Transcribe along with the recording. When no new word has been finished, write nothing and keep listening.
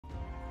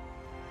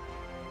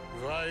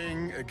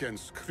vying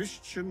against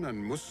Christian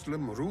and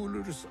Muslim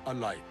rulers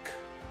alike.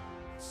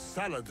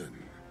 Saladin,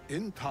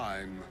 in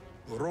time,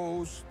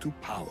 rose to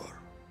power,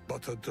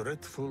 but a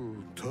dreadful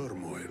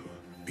turmoil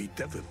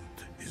bedeviled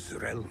his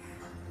realm.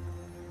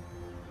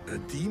 A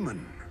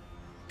demon,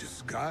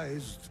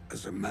 disguised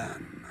as a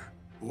man,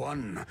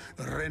 one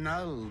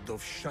Reynald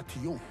of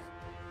Chatillon,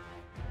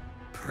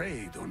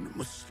 preyed on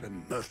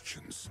Muslim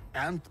merchants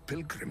and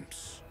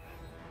pilgrims.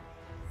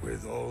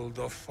 With all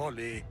the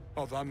folly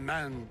of a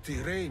man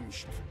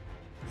deranged,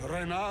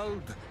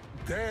 Reynald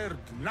dared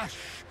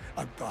gnash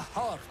at the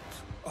heart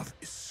of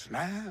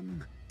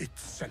Islam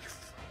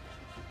itself.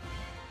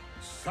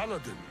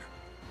 Saladin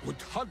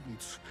would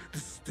hunt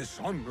this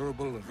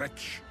dishonorable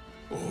wretch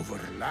over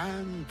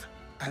land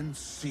and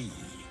sea.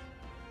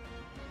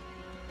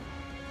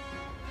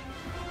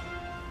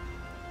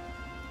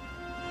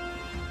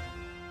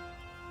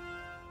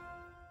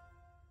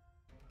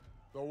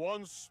 The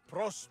once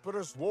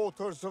prosperous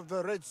waters of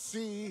the Red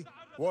Sea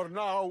were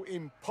now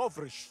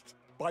impoverished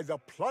by the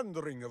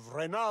plundering of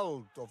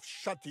Reynald of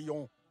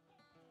Chatillon.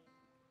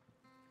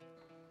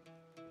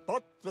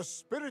 But the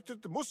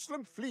spirited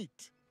Muslim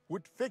fleet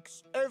would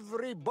fix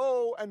every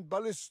bow and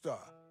ballista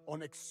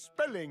on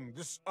expelling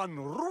this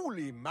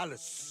unruly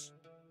malice.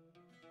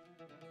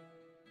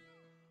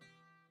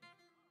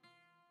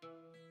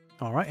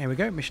 All right, here we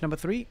go. Mission number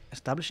 3,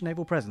 establish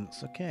naval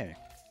presence. Okay.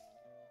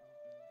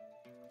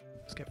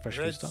 Let's get fresh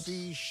Red starts.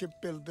 Sea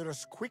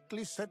shipbuilders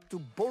quickly set to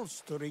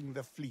bolstering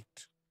the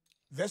fleet.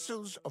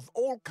 Vessels of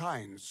all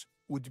kinds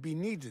would be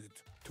needed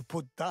to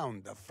put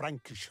down the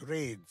Frankish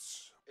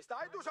raids.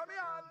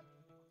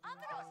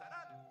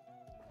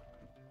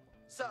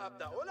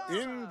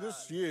 In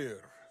this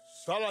year,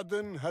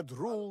 Saladin had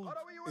ruled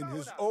in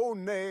his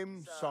own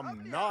name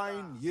some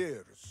 9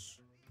 years.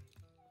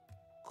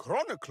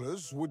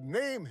 Chroniclers would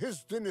name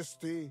his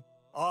dynasty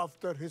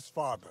after his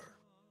father,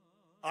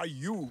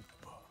 Aoe4.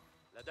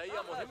 لدي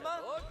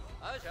مهمة.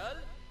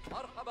 أجل.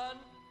 مرحبا.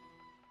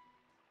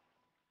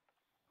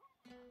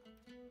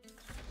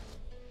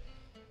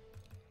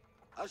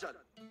 أجل.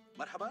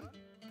 مرحبا.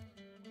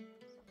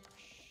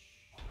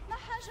 ما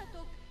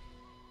حاجتك؟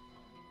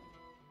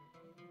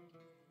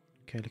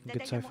 Okay, looking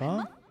good so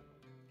far.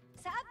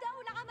 سأبدأ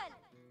العمل.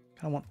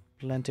 I want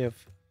plenty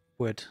of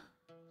wood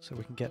so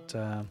we can get.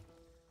 Well,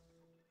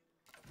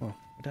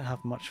 we don't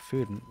have much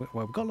food.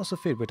 Well, we've got lots of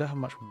food, but we don't have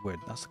much wood.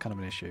 That's kind of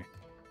an issue.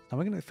 Now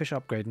we're going to get the fish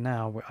upgrade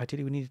now.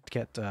 Ideally, we need to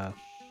get. Yeah,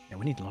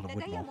 we need a lot of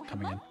wood more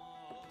coming in.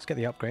 Let's get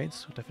the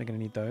upgrades. We're definitely going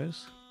to need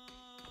those.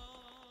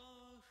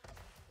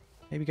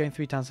 Maybe going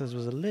 3 times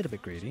was a little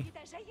bit greedy.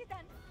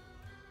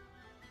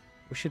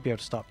 We should be able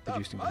to start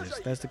producing with this.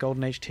 There's the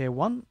Golden Age Tier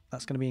 1.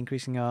 That's going to be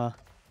increasing our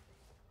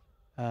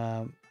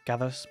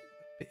gather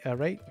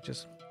rate, which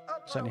is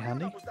certainly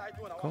handy,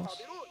 of course.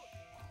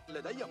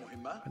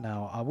 But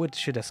now our wood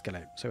should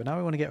escalate. So now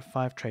we want to get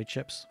 5 trade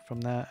ships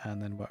from there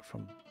and then work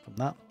from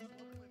that.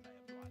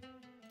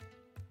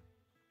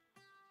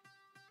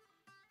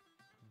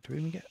 Do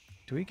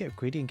we get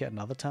greedy and get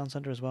another town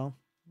center as well?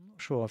 I'm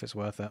not sure if it's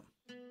worth it.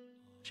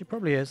 She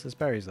probably is. There's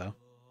berries though.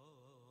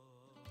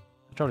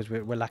 The trouble is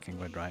we're lacking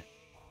wood, right?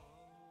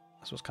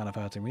 That's what's kind of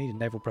hurting. We need a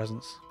naval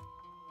presence.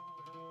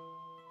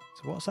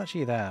 So what's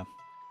actually there?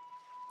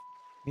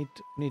 We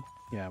need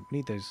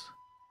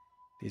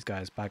these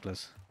guys,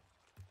 bagglers.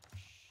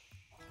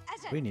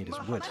 We need is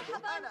wood.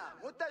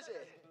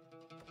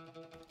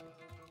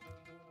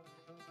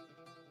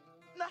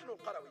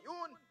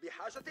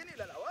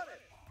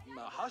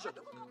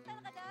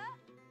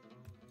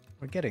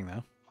 We're getting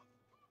there.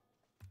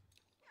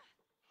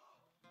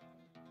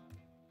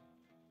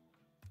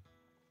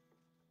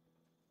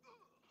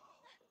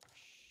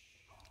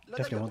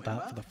 Definitely want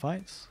that for the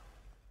fights.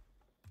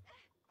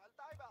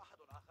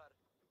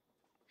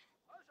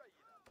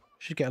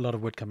 Should get a lot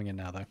of wood coming in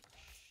now though.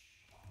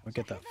 We'll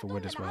get that for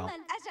wood as well.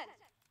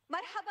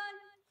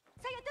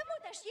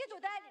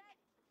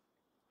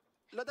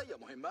 لدي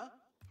مهمة.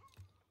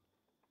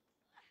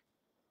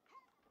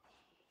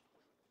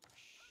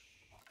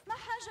 ما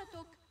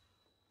حاجتك؟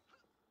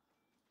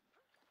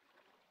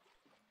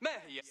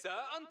 ما هي؟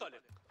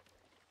 سأنطلق.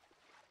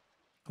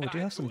 Oh, we do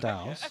have some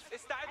dowels.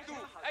 استعدوا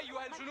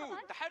أيها الجنود.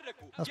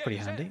 تحركوا. That's pretty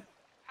handy.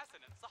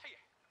 حسنا صحيح.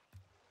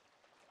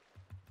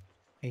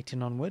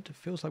 18 on wood.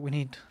 Feels like we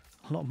need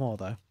a lot more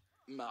though.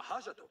 ما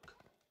حاجتك؟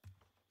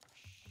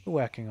 We're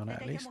working on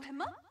it at least.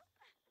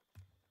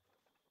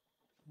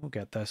 We'll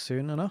get there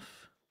soon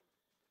enough.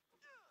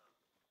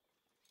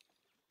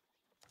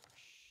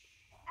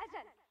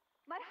 أجل.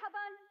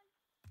 مرحبا.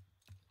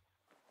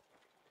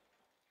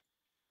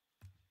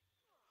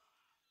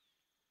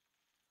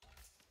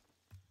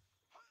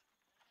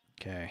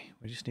 Okay,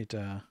 we just need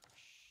to.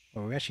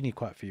 Well, we actually need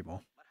quite a few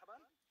more.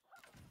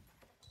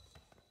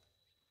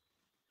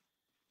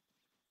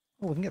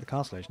 Oh, we can get the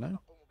castle age, no?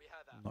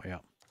 Not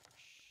yet.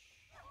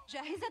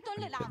 A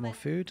bit more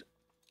food.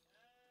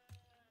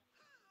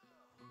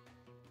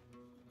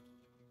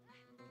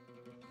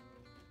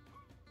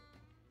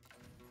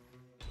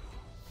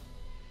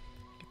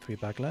 Get 3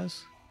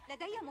 bagglers.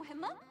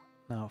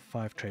 Now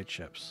 5 trade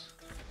ships.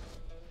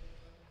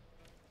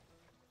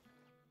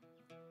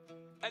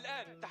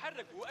 الآن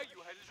تحركوا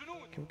أيها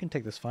الجنود. Okay, we can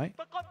take this fight.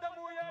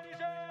 تقدموا يا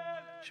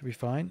رجال. Should be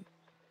fine.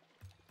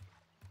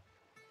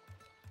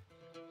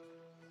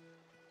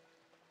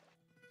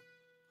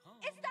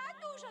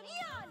 استعدوا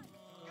جميعا.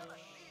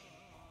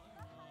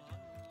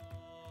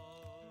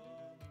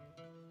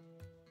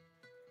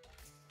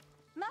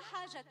 ما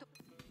حاجتك؟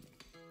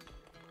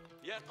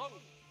 يا قوم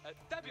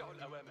اتبعوا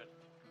الأوامر.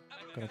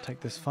 Gotta take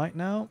this fight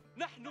now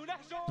نحن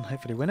نهجم. and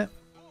hopefully win it.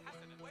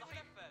 حسنا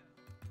صحيح.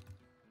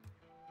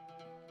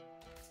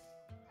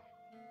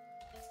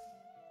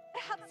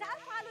 ارحب،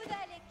 سأفعل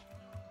ذلك.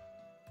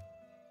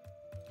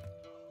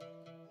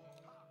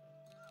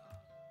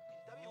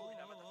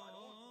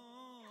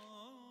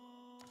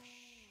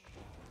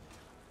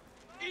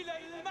 إلى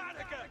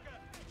المعركة.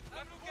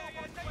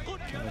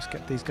 Okay, let's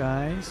get these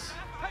guys.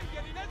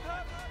 هيا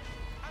لنذهب.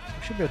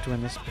 We should be able to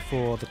win this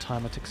before the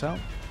timer ticks out.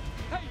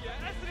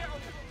 هيا أسرعوا.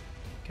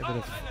 Get rid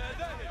of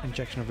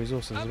injection of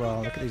resources as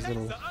well. Look at these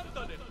little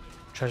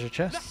treasure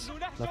chests.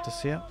 Love to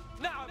see it.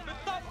 نعم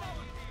بالطبع.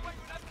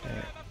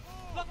 Okay.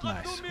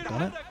 Nice, we've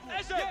done it. يا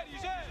رجال.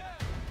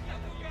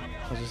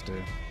 What's this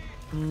do?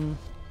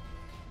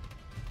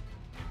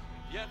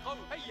 يا قوم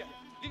هيا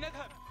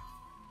لنذهب.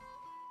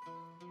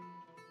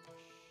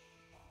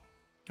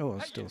 Oh,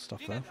 there's still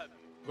stuff there.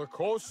 The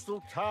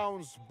coastal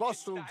towns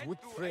bustled with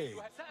trade,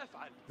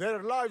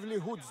 their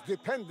livelihoods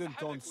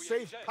dependent on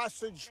safe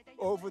passage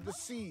over the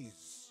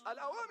seas.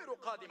 الأوامر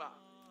قادمة.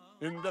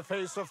 In the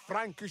face of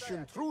Frankish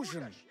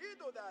intrusion,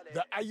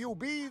 the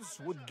Ayyubids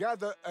would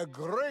gather a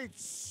great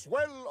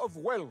swell of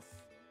wealth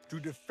to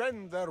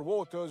defend their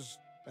waters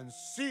and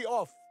see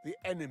off the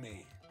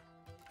enemy.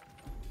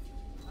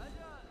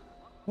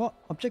 What?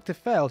 Objective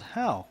failed?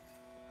 How?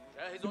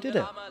 جاهز Who did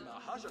it? للعمل. لا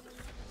حاجة.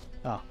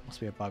 Ah, must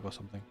be a bug or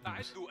something.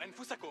 أعدوا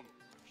أنفسكم.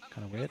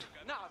 Kind of weird.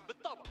 نعم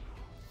بالطبع.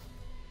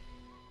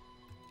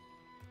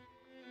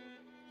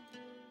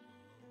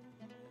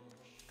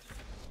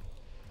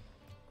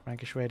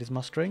 Frankish raid is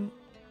mustering.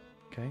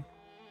 Okay.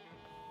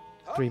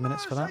 3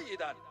 minutes for that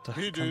جيدا. to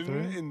come Hidden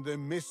through. in the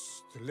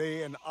mist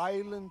lay an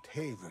island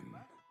haven,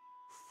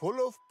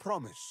 full of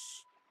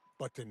promise,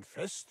 but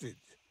infested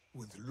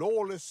with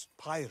lawless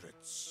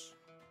pirates.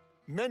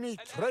 Many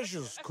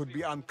treasures could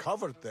be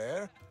uncovered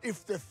there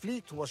if the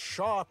fleet was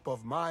sharp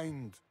of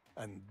mind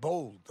and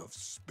bold of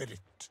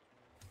spirit.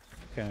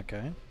 Okay,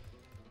 okay.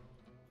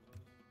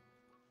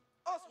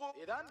 أصغوا.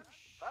 إذن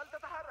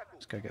فلتتحركوا.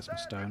 Let's go get some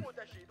stone.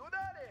 تجد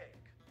ذلك.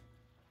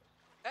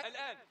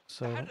 الآن.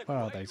 So, where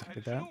are they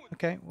exactly there?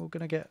 Okay, we're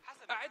gonna get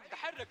أعد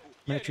تحركوا.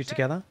 يا military رجال.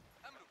 together.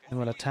 And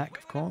we'll attack,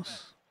 of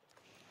course.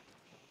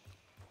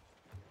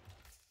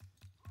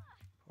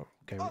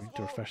 Okay, we need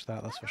to refresh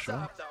that, that's for sure.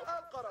 سأبدأ.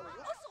 القروي.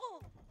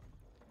 اصغوا.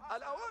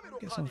 الأوامر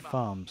Get some قادمة.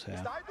 farms here.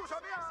 استعدوا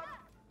جميعا.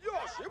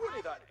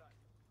 يعجبني ذلك.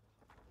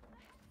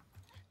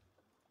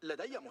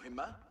 لدي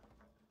مهمة.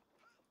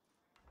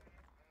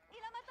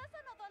 إلى متى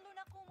سنظل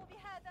نقوم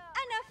بهذا؟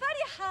 أنا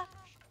فرحة.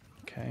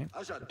 Okay,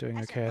 أجل. we're doing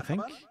okay, I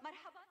think. مرحبا.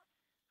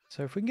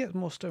 So if we can get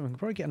more stone, we can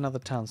probably get another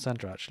town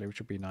centre actually, which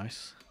would be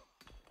nice.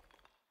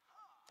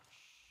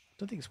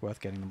 Don't think it's worth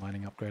getting the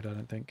mining upgrade, I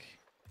don't think.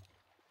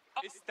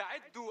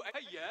 استعدوا.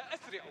 هيا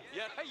أسرعوا.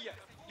 يا هيا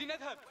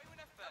لنذهب.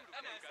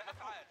 أنا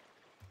سأفعل.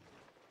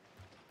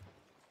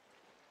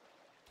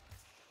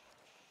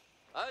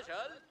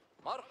 أجل.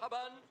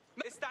 مرحبا.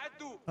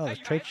 استعدوا. Oh, there's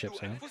هيا trade أعدوا ships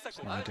here. أنفسكم.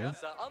 That's no idea.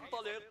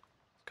 سأنطلق.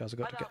 Guys have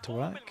got to get to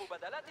أنا work. أقوم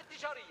بالمبادلات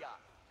التجارية.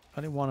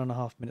 Only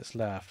 1.5 minutes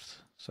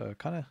left, so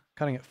kind of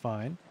cutting it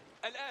fine.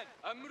 الآن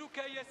أمرك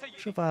يا Not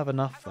sure سيدي. if I have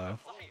enough حسنا though.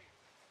 صحيح.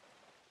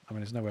 I mean,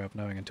 there's no way of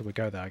knowing until we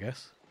go there, I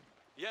guess.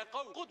 يا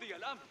قوم قضي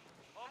الأمر.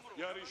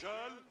 يا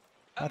رجال.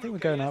 I think we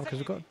go now because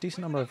we've got a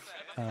decent number of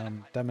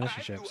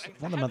demolition ships. I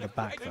want them at the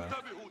back though.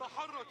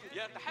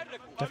 يا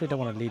تحركوا. Definitely don't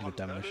want to lead with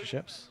demolition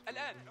ships.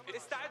 الآن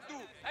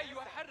استعدوا.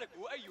 أيها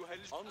تحركوا أيها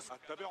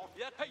أتبعوا.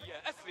 يا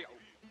هيا أسرعوا.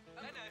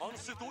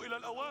 أنصتوا إلى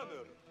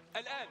الأوامر.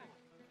 الآن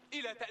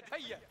إلى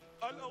هيا.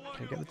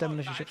 Okay, get the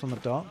demolition ships on the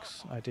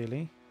docks,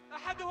 ideally.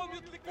 أحدهم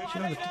يطلق. Do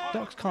you know the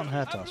docks can't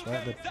hurt us,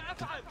 right?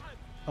 سأفعل.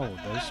 Oh,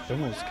 those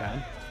spindles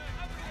can.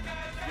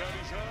 يا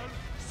رجال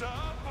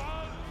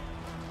سأفعل.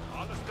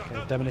 على Okay,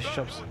 استعداد demolition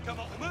shops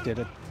كما أمرت. did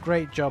a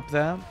great job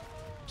there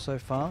so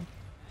far.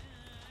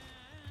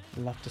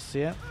 Love to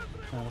see it.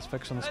 Now let's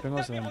focus on the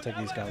spindles and then we'll take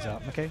these guys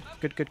out. Okay,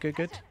 good, good, good,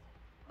 good.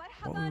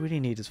 What we مرحبا. really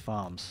need is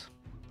farms.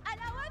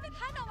 الأوامر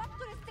حان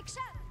وقت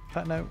الاستكشاف. In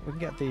fact, no, we can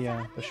get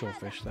the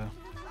shellfish there.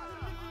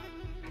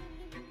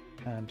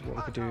 And what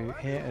we could do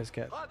here is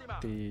get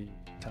the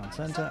town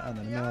centre and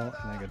then the mill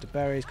and then go to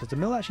berries, because the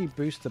mill actually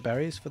boosts the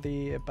berries for the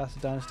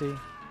Abbasid dynasty.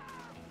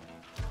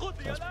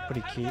 That's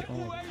pretty key.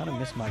 Oh, I kind of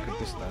mismicroed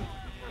this though.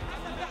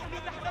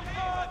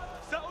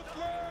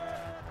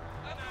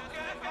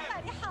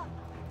 فرحة.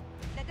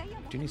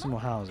 لدي Do need مهمة. some more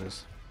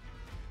houses.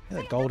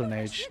 Yeah, the Golden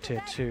Age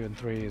tier 2 and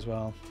 3 as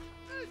well.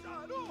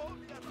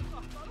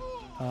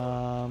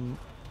 Well,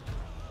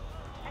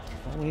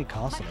 we need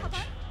Castle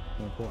Age,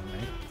 more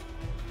importantly.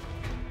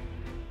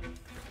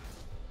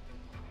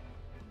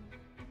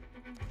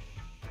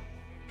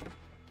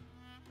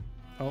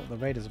 Oh, the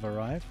raiders have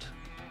arrived.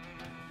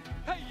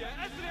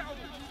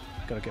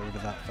 Gotta get rid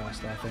of that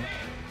first, I think.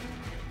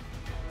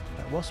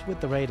 What's with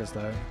the raiders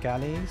though?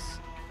 Galleys?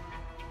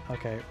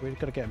 Okay, we've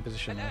got to get in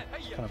position though.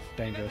 It's kind of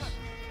dangerous.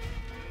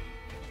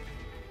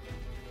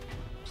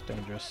 It's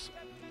dangerous.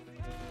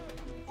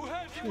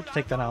 Should we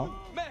take that out?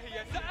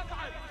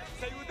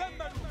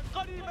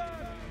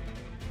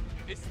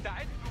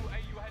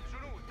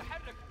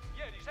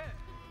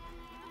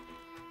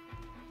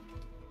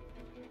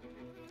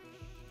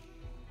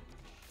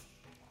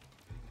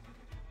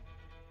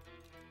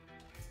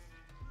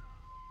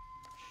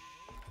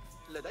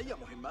 لدي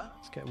مهمة.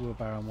 Let's get a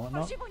wheelbarrow and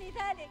whatnot. يعجبني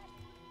ذلك.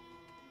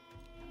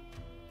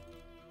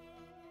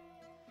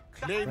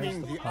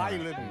 Claiming the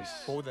pirate island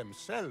base? for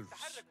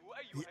themselves,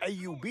 the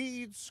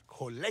Ayyubids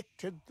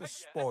collected the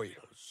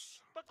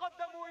spoils.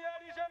 تقدموا يا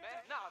رجال.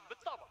 نعم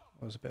بالطبع.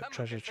 There's a bit of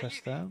treasure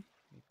chest there.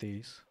 Need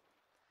these.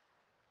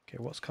 Okay,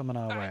 what's coming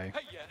our way?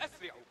 هيا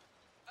أسرعوا.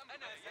 أنا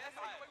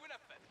سأفعل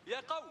وينفذ. يا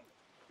قوم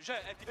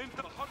جاءت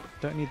انت حر.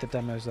 Don't need the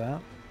demos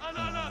there.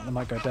 They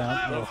might go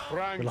down. The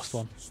Oh, we lost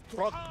one. Franks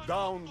struck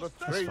down the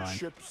trade fine.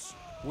 ships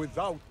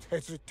without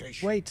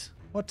hesitation. Wait,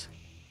 what?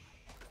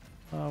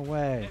 Oh,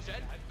 way.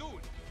 رجال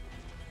هدون.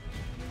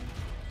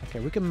 Okay,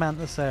 we can mount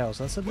the sails.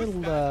 That's a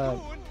little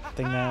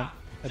thing there,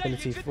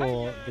 ability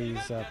for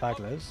these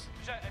bagglers.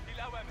 جاءت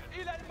الأوامر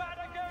إلى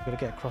المعركة. We've got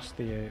to get across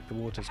the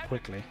waters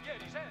quickly. يا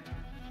رجال.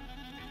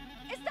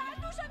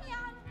 استعدوا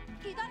جميعا.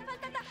 إذا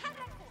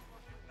فلتتحركوا.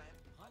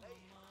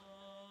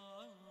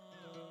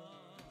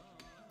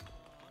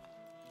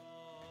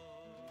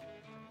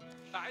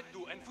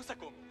 أعدوا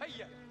أنفسكم.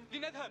 هيا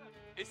لنذهب.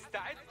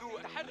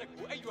 استعدوا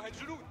تحركوا أيها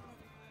الجنود.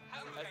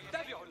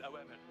 اتبعوا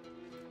الأوامر.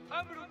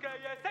 أمرك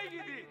يا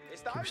سيدي.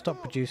 Can we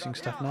stop producing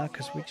stuff now?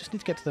 Because we just need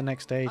to get to the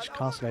next stage,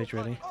 castle age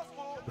really,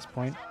 at this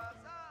point.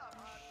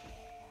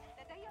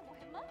 لدي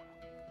مهمة.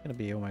 Gonna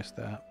be almost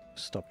there.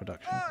 Stop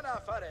production. أنا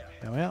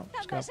فرح. There we are.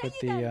 Let's go up with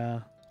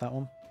the that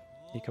one.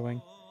 Eco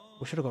wing.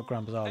 We should have got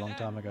Grand Bazaar a long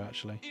time ago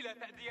actually. إلى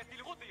تأدية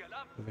الغد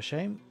الأمر. With a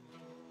shame.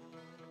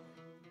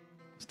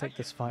 Let's take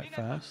this fight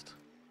first.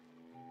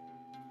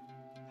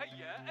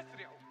 هيا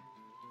أسرعوا.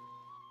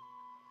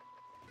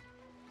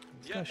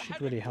 This guy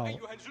should really help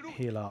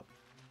heal up.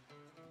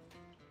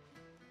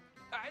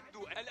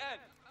 أعدوا الآن.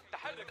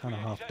 تحركوا Kind of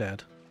يا half رجال.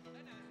 dead.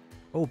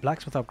 Oh,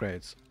 blacksmith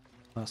upgrades.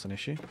 That's an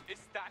issue.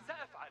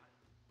 سأفعل.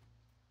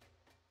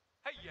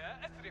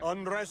 هيا أسرعوا.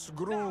 Unrest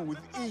grew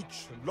with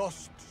each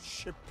lost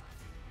ship.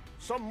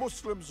 Some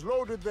Muslims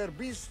loaded their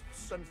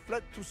beasts and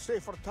fled to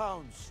safer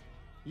towns,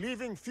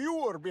 leaving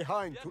fewer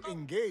behind to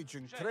engage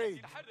in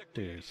trade. تحركوا يا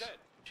Dudes. رجال.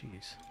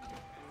 Jeez.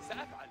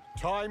 سأفعل.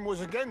 Time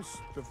was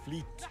against the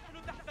fleet.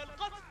 نحن تحت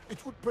القصف.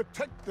 It would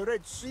protect the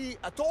Red Sea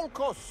at all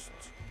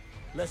costs,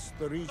 lest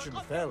the region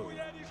fell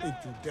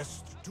into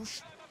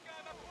destitution.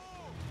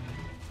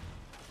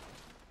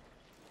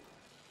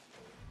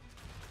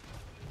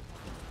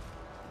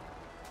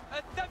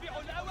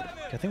 اتبعوا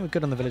الأوامر. Okay, I think we're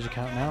good on the villager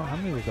count now. How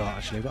many we got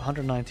actually? We've got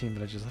 119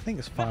 villagers. I think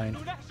it's fine.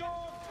 نحشر.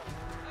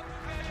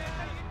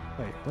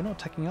 Wait, we're not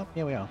taking up?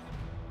 Yeah, we are.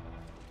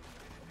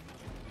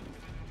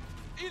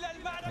 إلى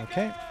المعركة.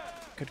 Okay.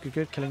 Good, good,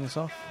 good. Killing this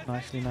off.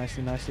 Nicely,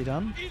 nicely, nicely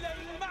done. إلى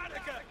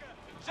المعركة.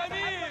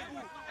 جميل.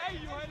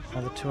 أيها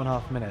Another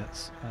الجنود. 2.5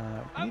 minutes.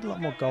 We need a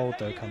lot more gold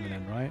though coming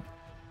in, right?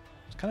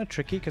 It's kind of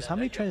tricky because how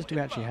many trains do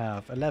we actually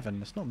have?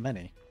 11. It's not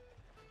many.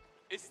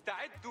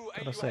 استعدوا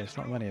Gotta أيها say, it's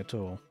not الجنود. many at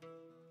all.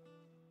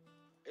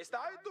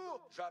 استعدوا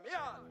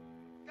جميعا.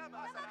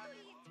 كما سنعمل.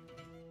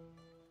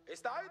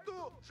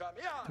 استعدوا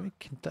جميعا. Can we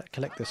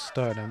collect this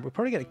stone? And we'll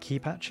probably get a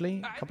keep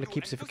actually. A couple of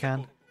keeps if we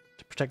can.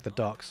 To protect the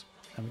docks.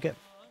 And we get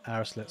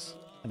arrow slits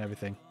and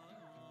everything.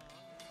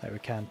 That we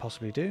can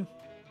possibly do.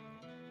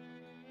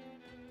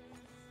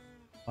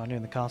 Finally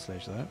in the castle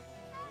age though.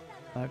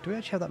 Do we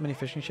actually have that many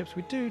fishing ships?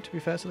 We do, to be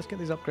fair, so let's get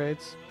these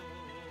upgrades.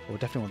 Oh, we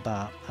definitely want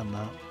that, and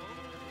that,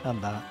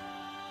 and that,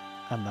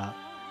 and that.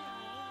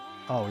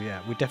 Oh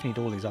yeah, we definitely need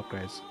all these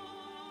upgrades.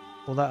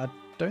 Although I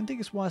don't think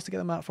it's wise to get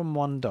them out from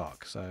one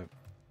dock, so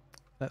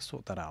let's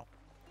sort that out.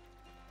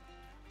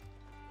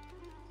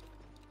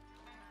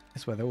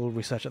 This way they all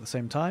research at the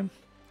same time.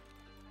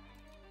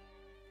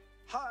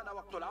 حان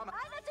وقت العمل.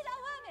 آلت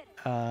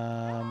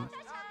الأوامر.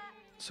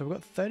 So we've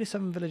got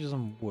 37 villages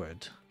on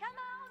wood. كما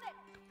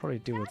أمر. Probably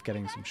deal with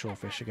getting some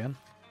shorefish again.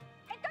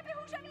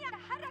 انتبهوا جميعا.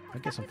 تحركوا. I'll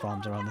get some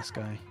farms around this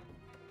guy.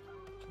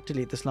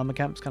 Delete this lumber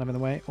camp, it's kind of in the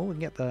way. Oh, we can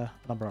get the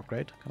lumber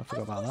upgrade. Kind of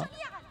forgot about that.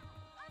 جميعا.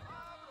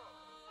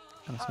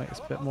 And let's make this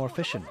a bit more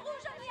efficient. اصغوا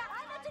جميعا.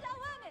 آلت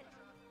الأوامر.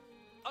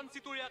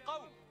 أنصتوا يا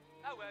قوم.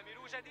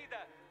 أوامر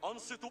جديدة.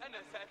 أنصتوا. أنا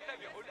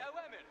سأتبع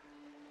الأوامر.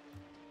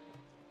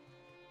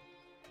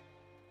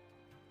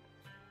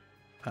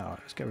 Alright,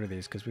 let's get rid of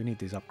these because we need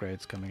these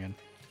upgrades coming in.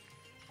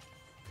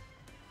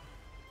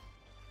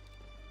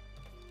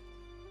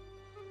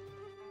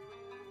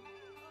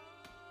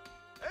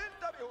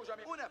 انتبهوا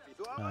جميعا.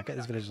 أنفذوا Get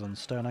these villages on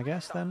stone, I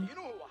guess, then.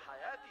 تأمينه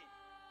وحياتي.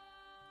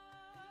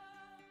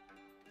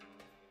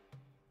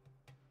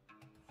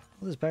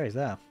 Well, there's berries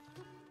there.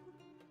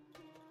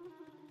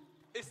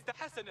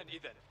 حسنا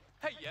إذا.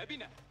 هيا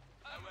بنا.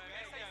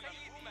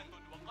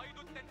 وقيد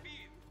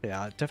التنفيذ.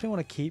 Yeah, I definitely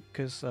want to keep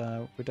because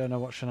we don't know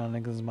what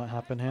shenanigans might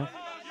happen here.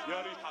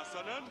 يا ريت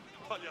حسنا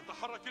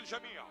فليتحرك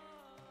الجميع.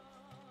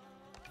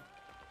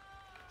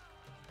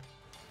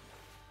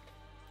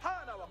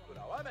 حان وقت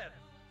الأوامر.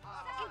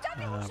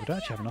 We don't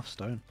actually have enough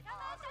stone.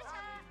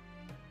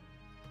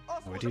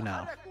 We do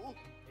now.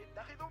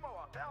 اتخذوا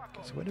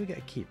مواقعكم. So where do we get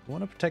a keep? We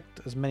want to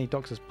protect as many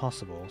docks as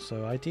possible.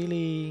 So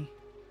ideally,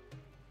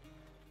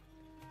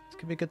 this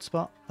could be a good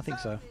spot. I think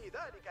so. سأبني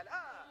ذلك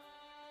الآن.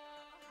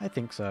 I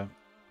think so.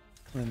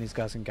 And then these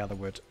guys can gather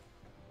wood.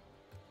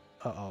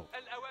 Uh-oh.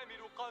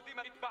 الأوامر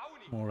قادمة.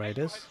 اتبعوني. More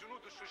raiders. أيها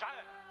الجنود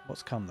الشجعان.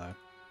 What's come though?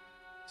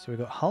 So we've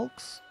got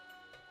hulks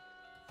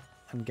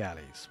and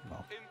galleys.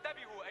 Well,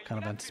 انتبهوا أيها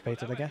kind of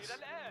anticipated, I guess.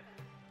 الآن.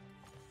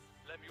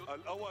 لم يد-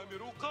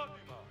 الأوامر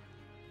قادمة.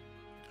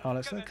 Oh,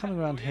 let's start coming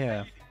around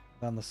here,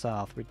 down the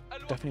south. We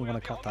definitely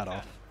want to cut that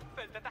off.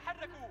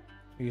 فلتتحركوا.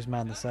 Use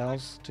man the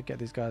sails to get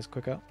these guys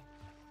quicker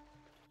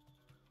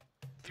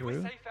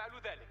through. بوسعي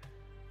فعل ذلك.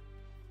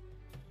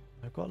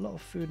 I've got a lot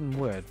of food and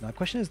wood. Now the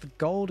question is the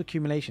gold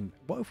accumulation.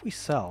 What if we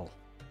sell?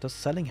 Does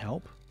selling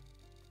help?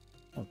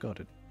 Oh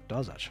god, it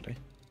does actually.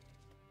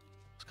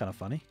 It's kind of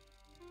funny.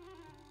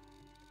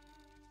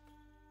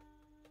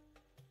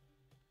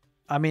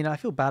 I mean, I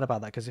feel bad about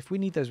that because if we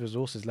need those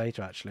resources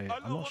later, actually,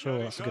 I'm not sure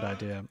that's a good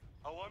idea.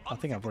 I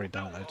think I've already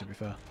done it though, to be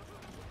fair.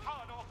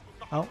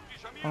 Oh,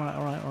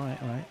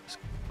 alright.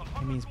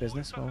 He means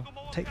business. Well,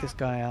 take this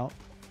guy out,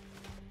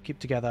 keep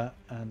together,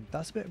 and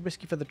that's a bit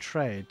risky for the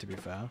trade, to be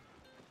fair.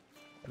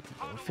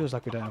 It feels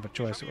like we don't have a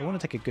choice. We want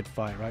to take a good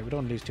fight, right? We don't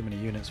want to lose too many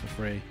units for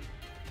free.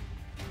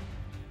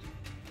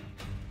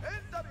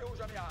 انتبهوا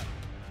جميعا.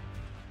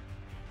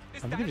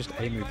 And we can just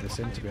A-move this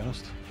in, to be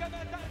honest.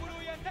 كما تأمل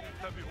ينتهي.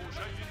 انتبهوا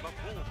جيد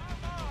مفهوم.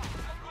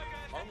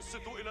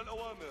 أنصتوا إلى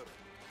الأوامر.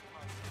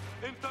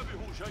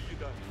 انتبهوا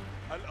جيدا.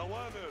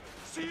 الأوامر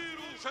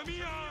سيروا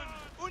جميعا.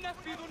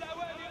 أنفذ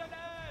الأوامر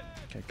الآن.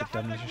 Okay, good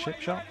damage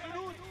ship shot.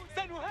 الجنود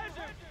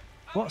سنهاجم.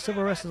 What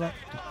civil arrest is that?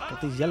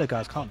 God, these yellow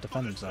guys can't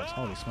defend themselves.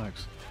 Holy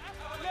smokes.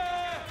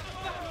 لا.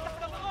 نحن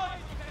تحت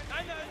القائد.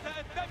 أنا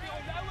سأتبع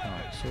الأوامر.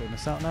 Alright, sorting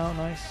this out now.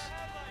 Nice.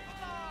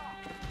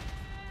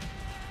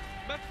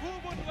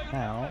 مفهوم.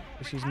 Now,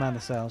 let's use man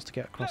the sails to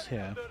get across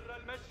here. يضر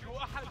المشي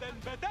أحدا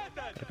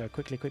بتاتا. Gotta go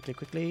quickly.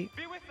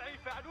 بوسعي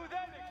فعل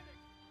ذلك.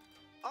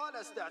 آن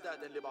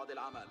استعداد لبعض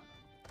العمل.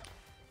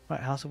 Right,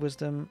 House of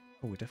Wisdom.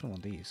 Oh, we definitely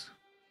want these.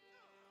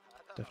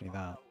 Definitely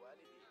that.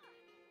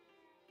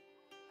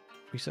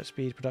 Research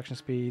speed, production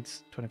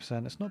speeds,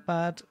 20%. It's not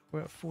bad.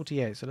 We're at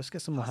 48, so let's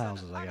get some more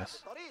houses, I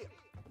guess.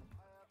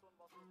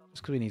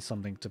 Just because we need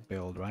something to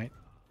build, right?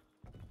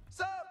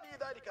 سأبني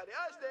ذلك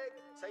لأجلك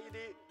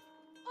سيدي.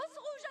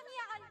 اصغوا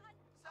جميعا.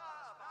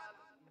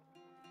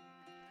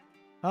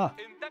 Ah,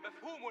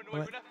 مفهوم no.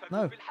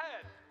 وينفذ في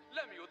الحال.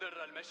 لم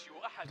يضر المشي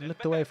I أحدا.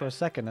 looked away for a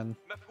second and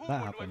مفهوم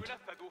that happened.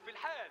 وينفذ في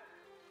الحال.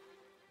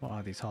 What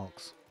are these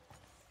hulks?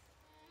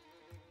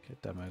 Okay,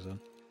 demos then.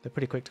 They're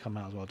pretty quick to come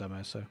out as well,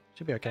 demos, so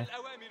should be okay.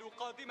 الأوامر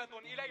قادمة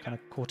إلينا. Kind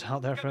of caught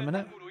out there for a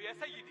minute. تأمل يا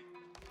سيدي.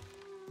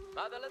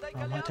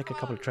 I might take a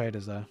couple of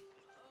traders though.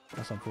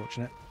 That's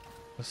unfortunate.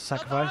 That's a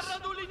sacrifice.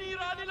 تعرضوا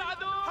لنيران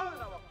العدو. حان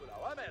وقت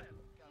الأوامر.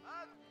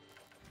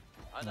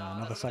 No,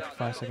 another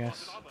sacrifice, I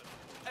guess.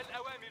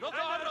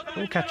 الأوامر.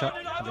 We'll catch up,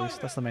 at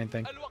least. That's the main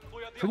thing.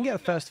 If we can get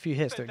the first few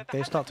hits,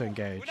 they start to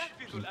engage,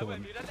 which is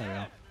important. There we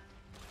are.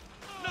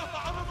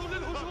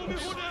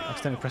 Oops,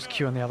 accidentally pressed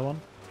Q on the other one.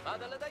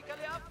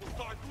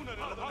 مستعدون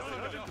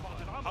للأوامر.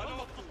 حان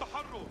وقت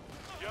التحرك.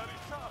 يا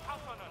رجال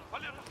حسنا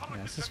فليتحرك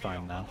Yeah, this is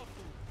fine now.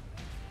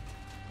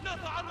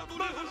 نتعرض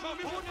للهجوم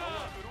هنا.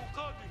 الأوامر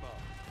قادمة.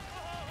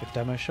 Good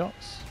demo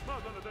shots.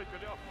 ماذا لديك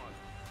لأفعل؟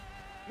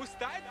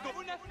 مستعد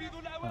أنفذ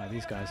الأوامر. Alright,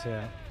 these guys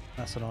here.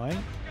 That's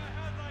annoying.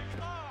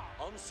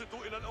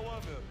 أنصتوا إلى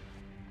الأوامر.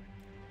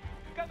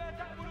 كما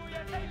تأمل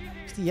يا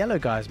سيدي. It's the yellow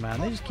guys, man.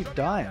 They just keep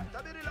dying.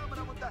 اعتبر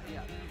الأمر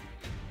منتهيا.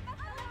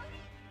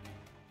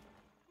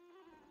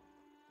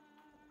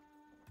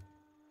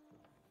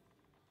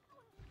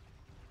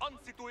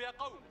 أنصتوا يا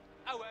قوم.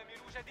 أوامر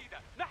جديدة.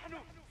 نحن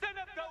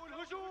سنبدأ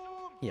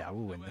الهجوم. Yeah,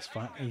 we'll win this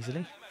fight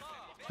easily.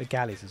 The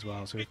galleys as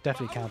well, so we've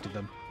definitely countered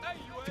them.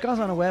 If you guys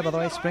aren't aware, by the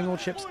way, Springald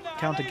ships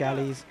counter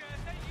galleys.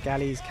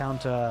 Galleys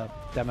counter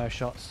demo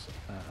shots,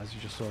 as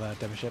you just saw there,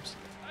 demo ships.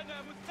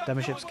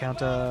 Demo ships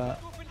counter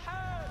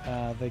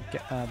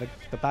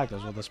the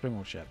bagglers or the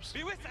Springald ships.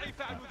 بوسعي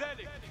فعل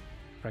ذلك.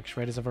 Frankish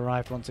raiders have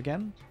arrived once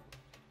again.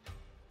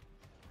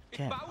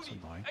 Again, that's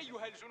اتبعوني annoying.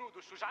 أيها الجنود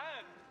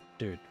الشجعان.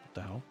 Dude, what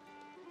the hell?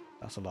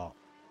 That's a lot.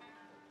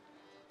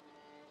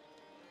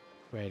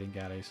 Raiding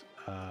galleys.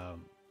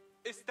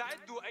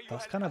 استعدوا أيها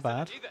That's kind of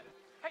الحسنة bad. إذن.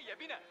 هيا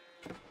بنا.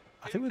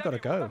 I think we've got to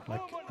go.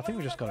 Like, I think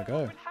we just got to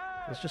go.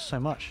 There's just so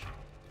much.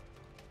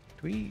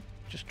 Do we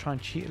just try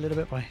and cheat a little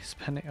bit by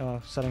spending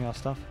selling our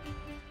stuff?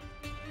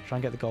 Try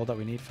and get the gold that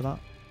we need for that?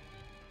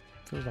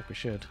 Feels like we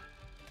should.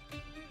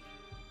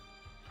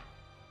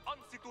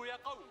 أنصتوا يا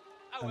قوم.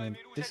 I mean,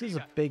 أوامر this is a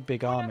جديدة.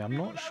 big army. I'm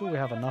not sure we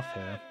have enough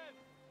here.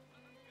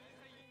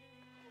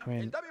 I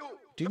mean, انتبهوا.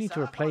 Do need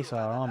to replace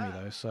our army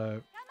though,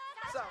 so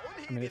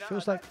I mean it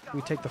feels like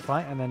we take the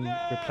fight and then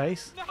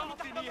replace.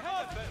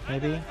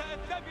 Maybe.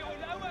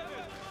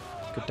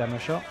 Good demo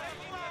shot.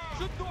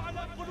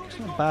 It's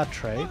not a bad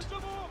trade.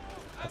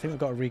 I think we've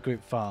got to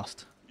regroup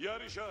fast.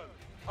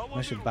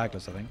 Mostly with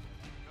baglers, I think.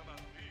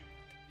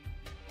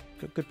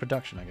 Good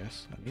production, I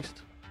guess, at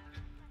least.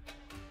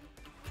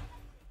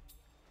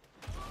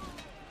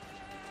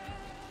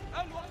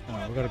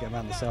 Oh, we've got to get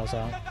around the cells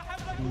out.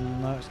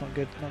 No, it's not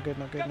good, not good,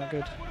 not good, not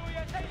good.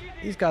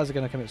 These guys are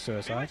going to commit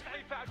suicide.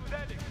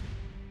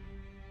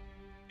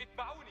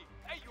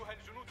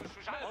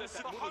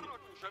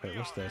 Wait,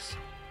 what's this?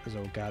 There's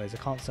all galleys. I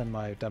can't send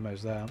my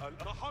demos there.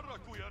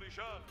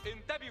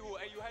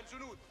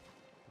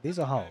 These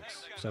are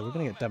hulks, so we're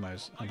going to get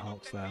demos and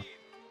hulks there.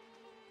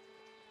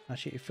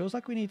 Actually, it feels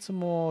like we need some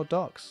more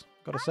docks,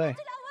 gotta say.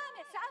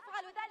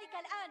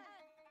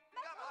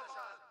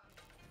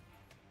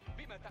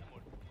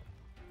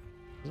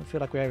 Doesn't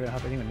feel like we ever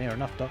have anywhere near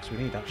enough docks we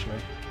need,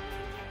 actually.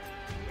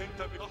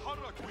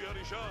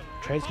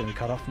 Trade's going to be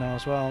cut off now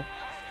as well.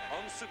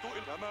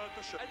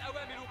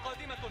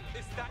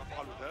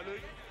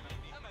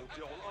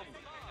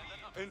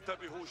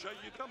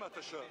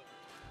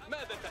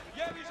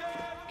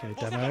 Okay,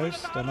 demos.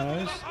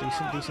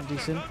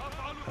 Decent.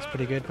 That's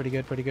pretty good.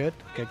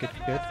 Okay,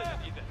 good.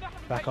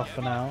 Back off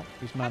for now.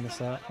 Who's man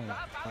this out? Oh,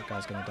 that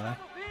guy's gonna die.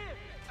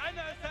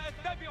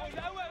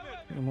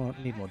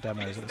 We need more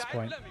demos at this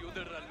point.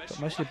 Got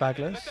mostly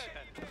baglers.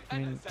 I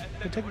mean,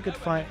 we take a good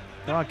fight.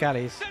 There are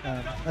galleys.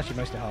 Actually,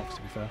 mostly hulks,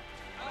 to be fair.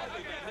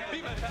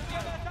 Okay,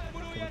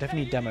 we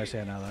definitely need demos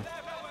here now, though.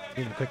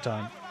 Even a quick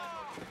time.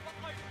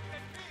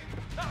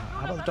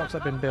 How about the docks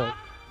that have been built?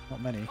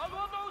 Not many.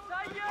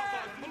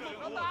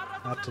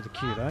 Add to the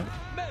queue, though.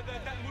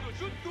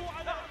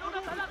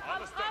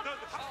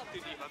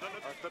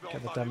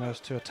 Get the demos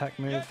to attack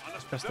move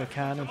as best they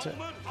can into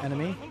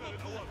enemy.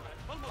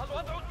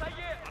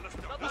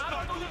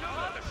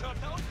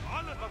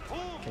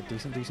 Okay,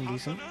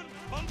 decent.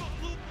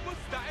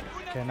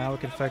 Okay, now we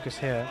can focus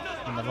here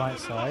on the right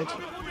side.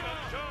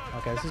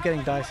 Okay, this is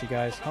getting dicey,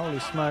 guys. Holy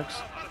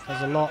smokes.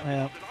 There's a lot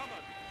here.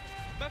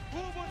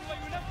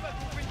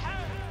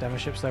 Demo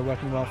ships, they're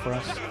working well for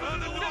us.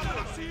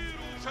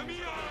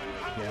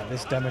 Yeah,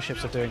 these demo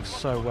ships are doing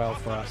so well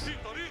for us.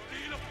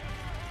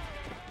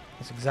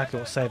 That's exactly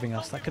what's saving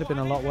us. That could have been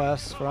a lot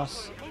worse for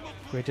us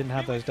if we didn't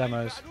have those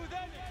demos.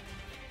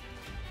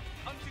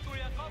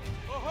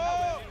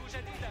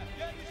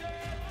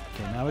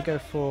 Okay, now we go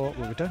for...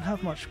 Well, we don't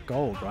have much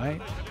gold,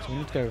 right? So we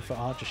need to go for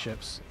archer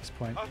ships at this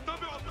point.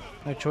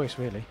 No choice,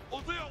 really.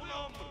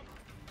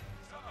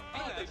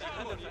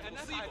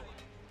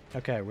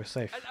 Okay, we're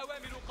safe.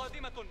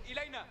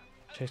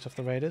 Chase off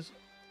the raiders.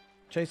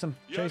 Chase them.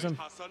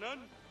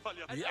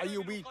 The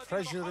Aoe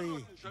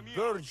treasury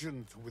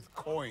burgeoned with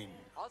coin.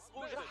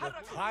 The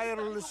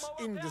tireless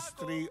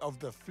industry of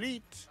the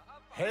fleet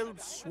held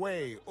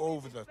sway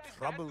over the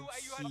troubled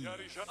seas.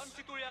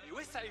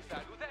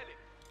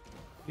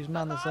 Use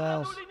man the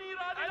sails.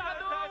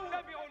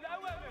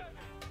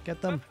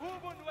 Get them.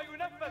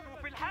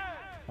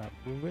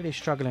 We're really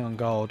struggling on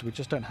gold. We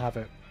just don't have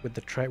it with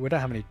the trade. We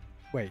don't have any...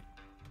 Wait.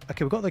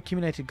 Okay, we've got the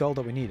accumulated gold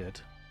that we needed,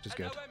 which is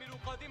good.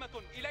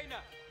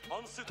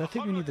 Don't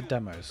think we need the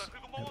demos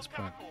at this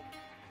point.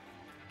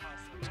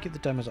 Let's keep the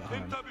demos at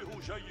home.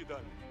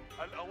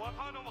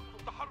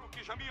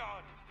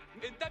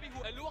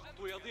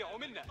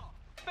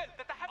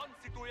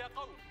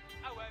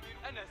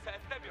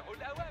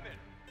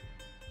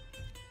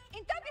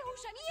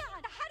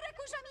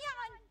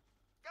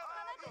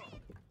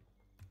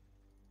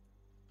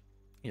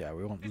 Yeah,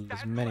 we want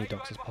as many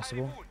docks as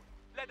possible.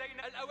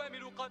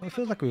 Well, it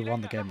feels like we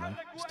won the game though.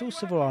 It's still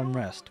civil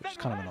unrest, which is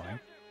kind of annoying.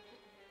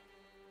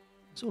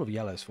 It's all of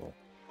yellow's fault.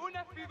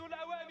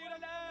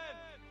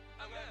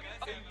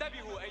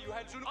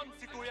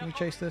 Can we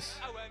chase this?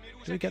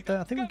 Did we get there?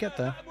 I think we get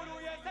there.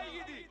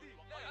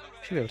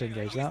 Should be able to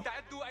engage that.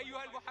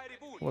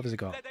 What has he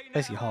got?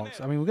 Basically hulks.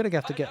 I mean, we're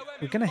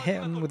gonna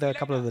hit him with a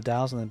couple of the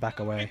dows and then back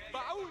away,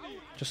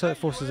 just so it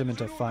forces him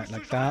into a fight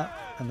like that,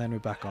 and then we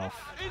back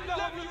off.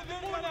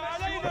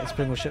 Let the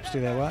springle ships do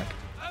their work.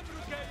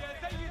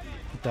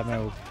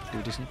 Demo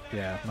do decent.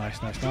 Yeah, nice.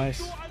 That's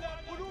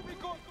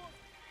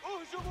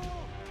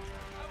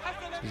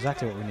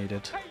exactly what we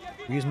needed.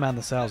 We use man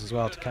the sails as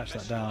well to catch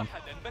that down.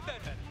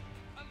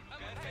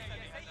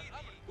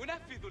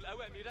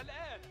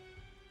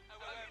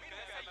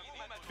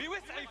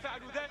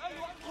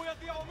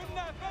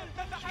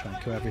 Just try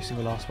and kill every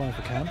single last one if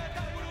we can.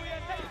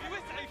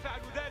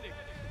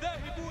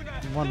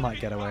 One might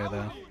get away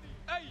there.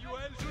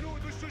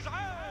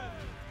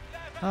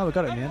 Oh, we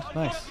got it in the end.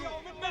 Nice.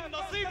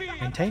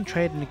 Maintain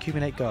trade and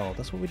accumulate gold.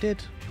 That's what we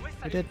did.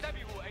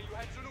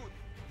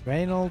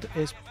 Reynold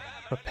is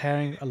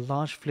preparing a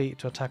large fleet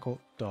to attack all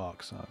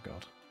docks. Oh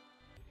god.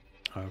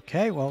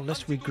 Okay, well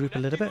let's regroup a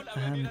little bit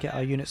and get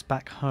our units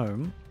back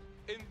home.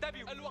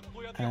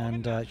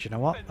 And do you know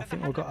what? I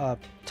think we've got a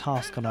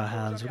task on our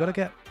hands. We've got to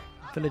get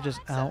villagers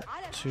out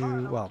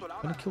to... Well,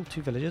 I'm going to kill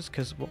 2 villagers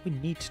because what we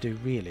need to do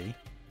really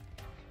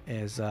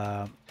is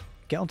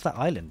get onto that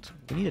island.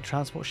 We need a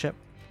transport ship.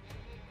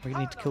 We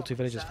need to kill 2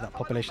 villagers for that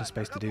population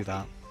space to do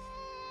that.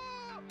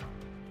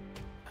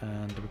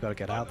 And we've got to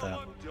get out there.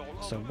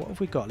 So what have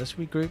we got? Let's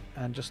regroup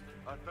and just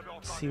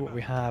see what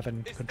we have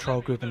and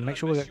control group and make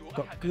sure we've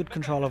got good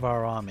control of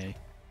our army.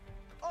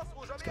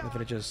 Let's get the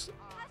villagers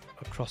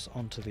across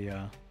onto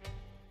the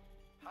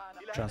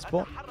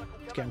transport.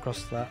 Let's get them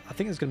across that. I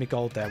think there's going to be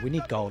gold there. We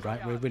need gold,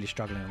 right? We're really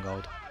struggling on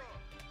gold.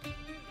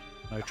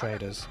 No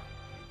traders.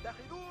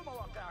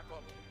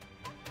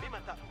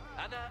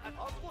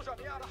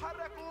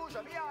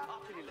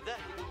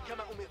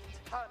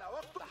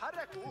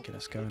 Okay,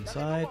 let's go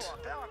inside.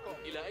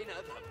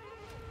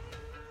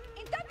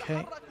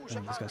 Okay,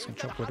 and this guy's going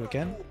to chop wood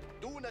again.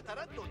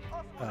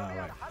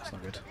 Right, that's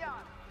not good.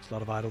 There's a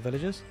lot of idle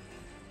villagers.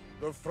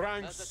 The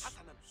Franks,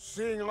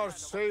 seeing our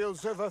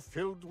sails ever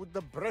filled with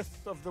the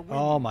breath of the wind,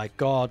 Oh my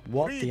god,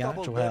 what the redoubled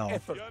actual their hell?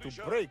 effort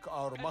to break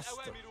our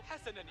muster.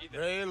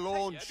 They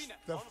launched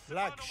the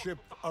flagship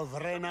of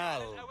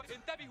Renal.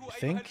 You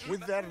think?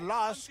 With their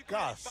last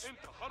gasp,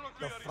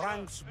 the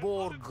Franks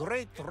bore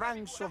great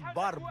ranks of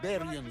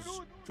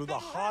barbarians to the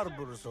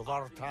harbors of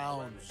our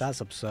towns.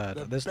 That's absurd.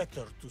 The There's,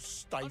 better to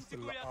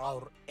stifle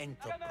our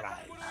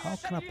enterprise. how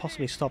can I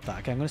possibly stop that?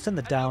 Okay, I'm going to send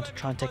them down to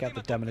try and take out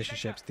the demolition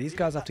ships. These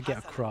guys have to get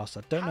across.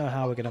 I don't know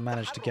how we're going to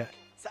manage to get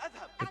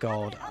the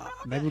gold.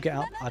 Maybe we'll get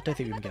out. I don't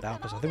think we can get out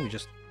because I think we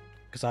just...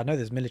 Because I know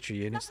there's military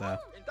units there.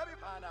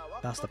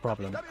 That's the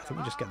problem. I think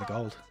we just get the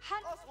gold.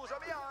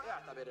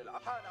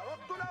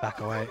 Back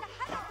away.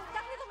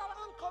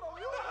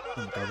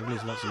 Oh my god, we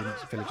lose lots of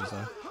units of villagers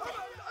though.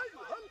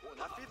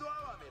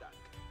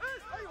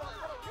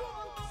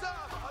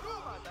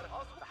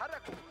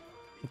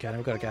 Okay, now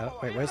we've got to get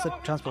out. Wait, where's the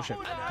transport ship?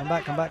 Come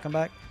back, come back, come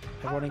back.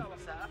 Everybody,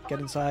 get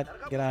inside.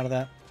 Get out of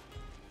there.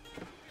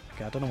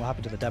 Okay, I don't know what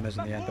happened to the demos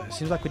in the end, but it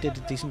seems like we did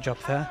a decent job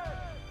there.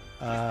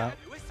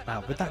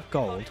 Now, with that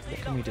gold,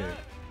 what can we do?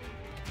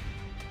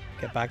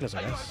 Get baglers,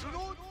 I guess.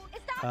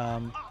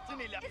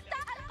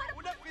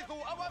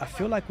 I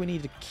feel like we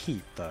need to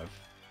keep, though.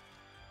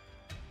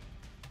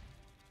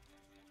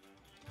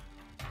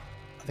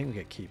 I think we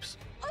get keeps.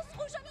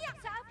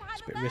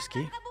 It's a bit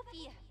risky.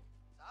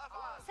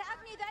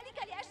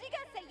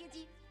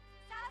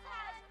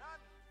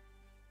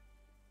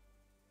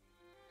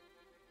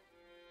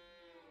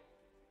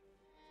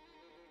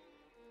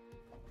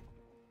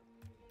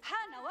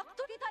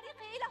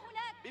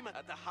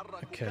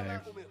 Okay.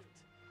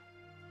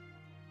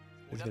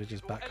 These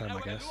villagers back home,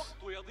 I guess.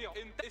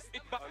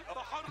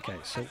 Okay,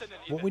 so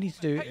what we need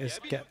to do is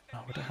get...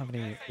 Oh, we don't have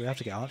any... We have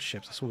to get archer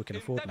ships. That's all we can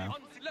afford now.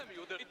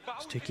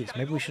 It's 2 keeps.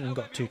 Maybe we shouldn't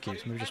have got 2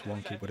 keeps. Maybe just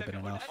 1 keep would have been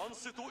enough.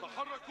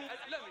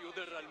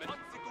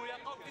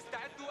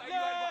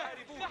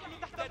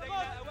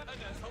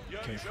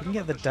 Okay, if we can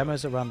get the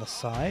demos around the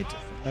side...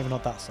 Maybe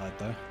not that side,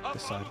 though.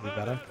 This side would be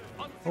better.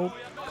 Oh,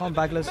 come on,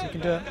 baglers. You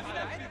can do it.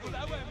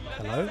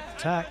 Hello?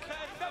 Attack.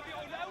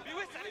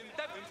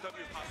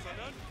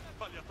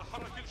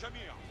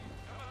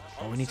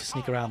 Oh, we need to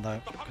sneak around though,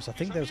 because I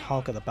think there's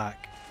Hulk at the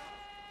back.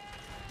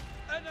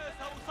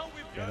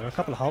 Yeah, there are a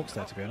couple of Hulks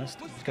there, to be honest.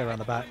 Let's go around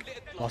the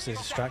back whilst he's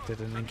distracted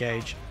and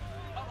engage.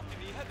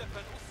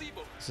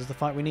 This is the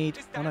fight we need.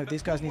 Oh no,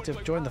 these guys need to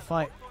join the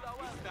fight.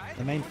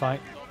 The main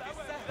fight.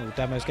 Oh,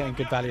 demo's getting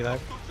good value though.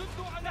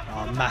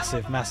 Oh,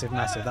 massive, massive,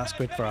 massive. That's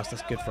good for us.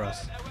 That's good for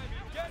us.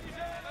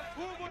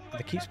 Are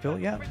the keeps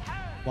built yet?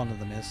 One of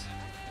them is.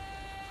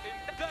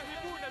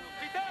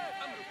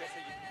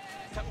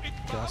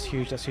 Okay, that's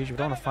huge, that's huge. We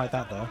don't want to fight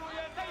that though.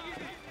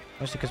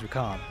 Mostly because we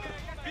can't.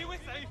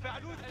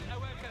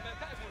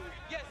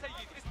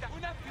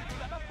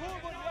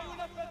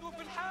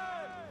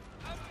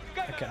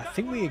 Okay, I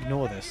think we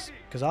ignore this,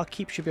 because our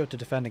keep should be able to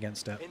defend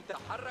against it.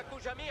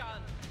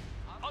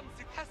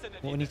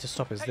 What we need to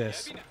stop is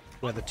this,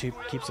 where the 2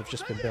 keeps have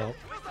just been built.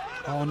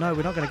 Oh no,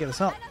 we're not going to get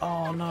this up.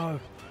 Oh no.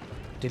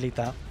 Delete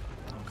that.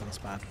 Oh god, that's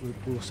bad.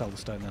 We'll sell the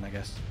stone then, I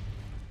guess.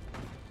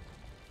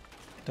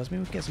 It does mean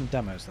we can get some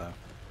demos though.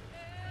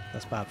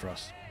 That's bad for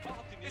us.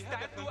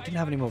 We didn't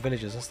have any more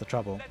villagers, that's the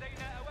trouble.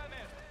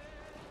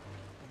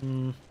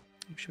 We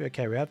should be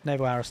okay. We have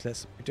naval arrow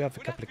slits. We do have a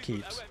couple of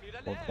keeps.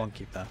 Or 1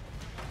 keep there.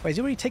 Wait, has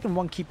he already taken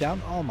 1 keep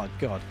down? Oh my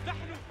god.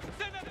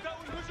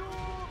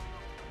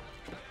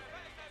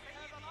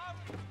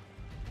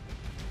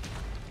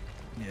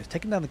 Yeah, he's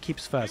taken down the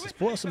keeps first. It's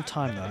bought us some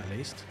time though, at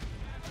least.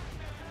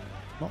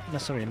 Not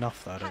necessarily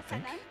enough though, I don't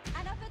think.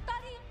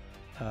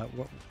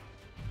 What?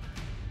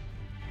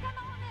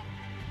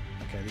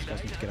 Okay, these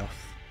guys need to get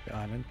off the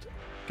island.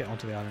 Get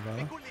onto the island,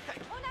 rather.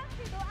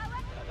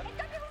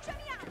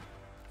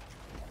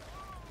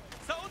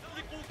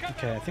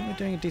 Okay, I think we're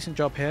doing a decent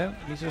job here.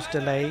 We need to just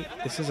delay.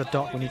 This is a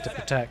dock we need to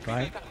protect,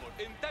 right?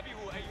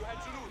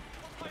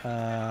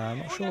 I'm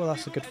not sure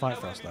that's a good fight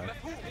for us, though.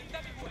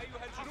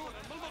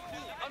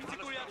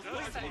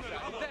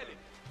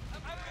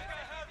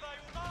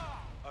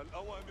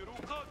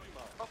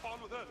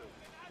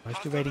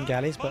 Mostly raiding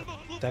galleys, but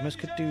demos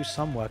could do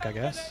some work, I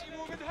guess.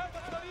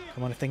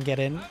 Come on, if they can get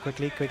in.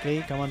 Quickly,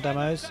 quickly. Come on,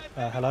 demos.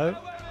 Hello.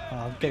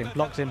 I'm getting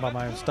blocked in by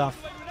my own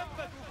stuff.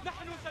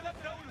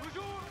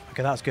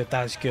 Okay, that's good.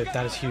 That is good.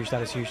 That is huge.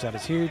 That is huge. That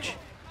is huge.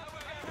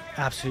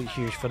 Absolutely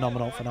huge.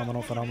 Phenomenal,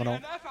 phenomenal, phenomenal.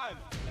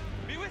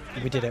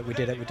 We did it. We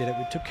did it. We did it.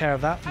 We took care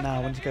of that.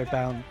 Now we need to go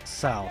down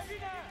south,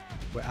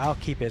 where our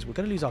keep is. We're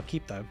going to lose our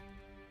keep, though.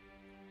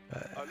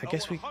 I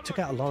guess we took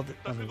out a lot of it.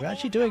 I mean, we're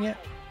actually doing it.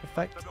 In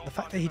fact, the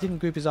fact that he didn't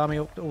group his army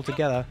all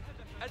together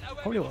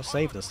probably what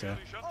saved us here.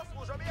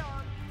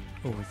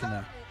 Oh, we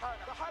can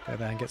go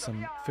there and get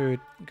some food.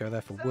 Go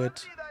there for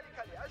wood.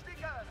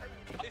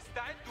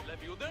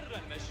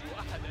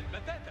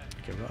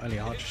 Okay, we've got only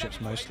archer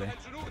ships mostly.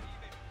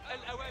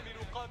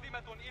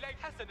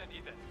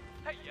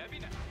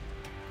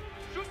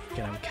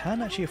 Okay, now we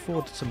can actually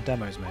afford some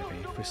demos maybe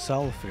if we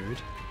sell food.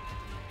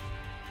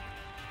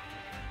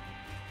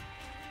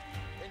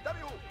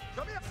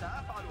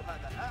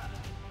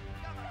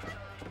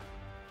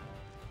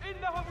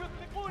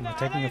 And we're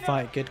taking a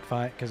fight, good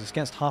fight, because it's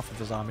against half of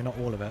his army, not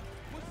all of it.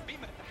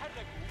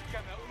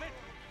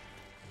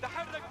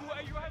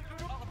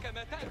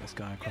 Get this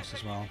guy across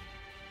as well.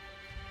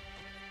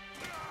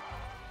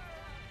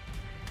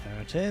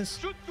 There it is.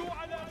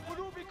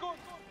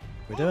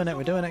 We're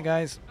doing it,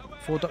 guys.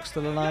 4 ducks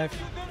still alive.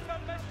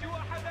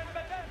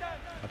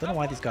 I don't know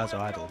why these guys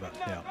are idle, but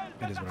yeah,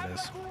 it is what it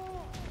is.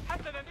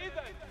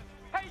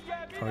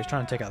 Or he's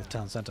trying to take out the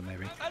town centre,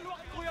 maybe.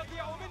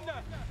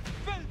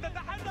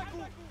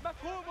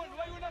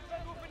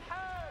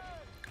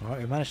 Alright,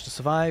 we managed to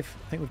survive.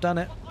 I think we've done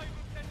it.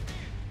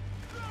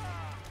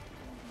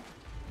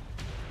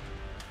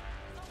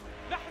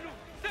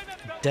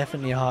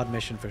 Definitely a hard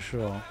mission for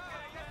sure.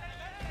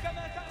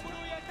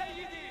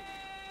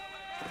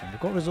 And we've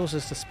got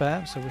resources to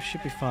spare, so we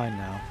should be fine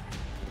now.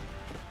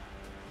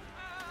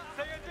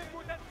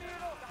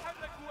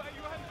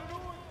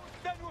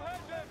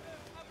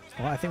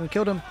 Alright, I think we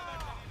killed him.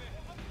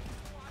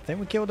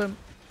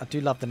 I do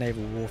love the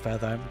naval warfare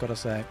though, I've got to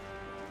say.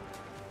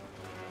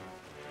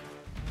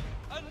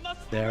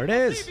 There it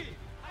is!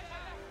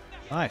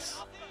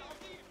 Nice.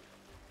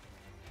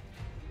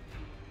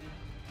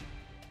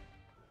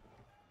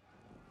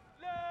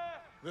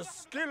 The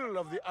skill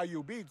of the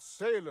Ayyubid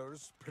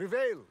sailors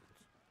prevailed.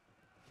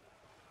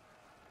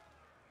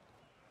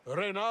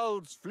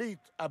 Reynald's fleet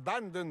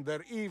abandoned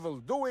their evil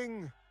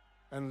doing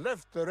and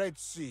left the Red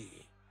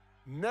Sea,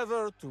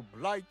 never to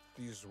blight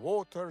these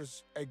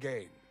waters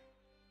again.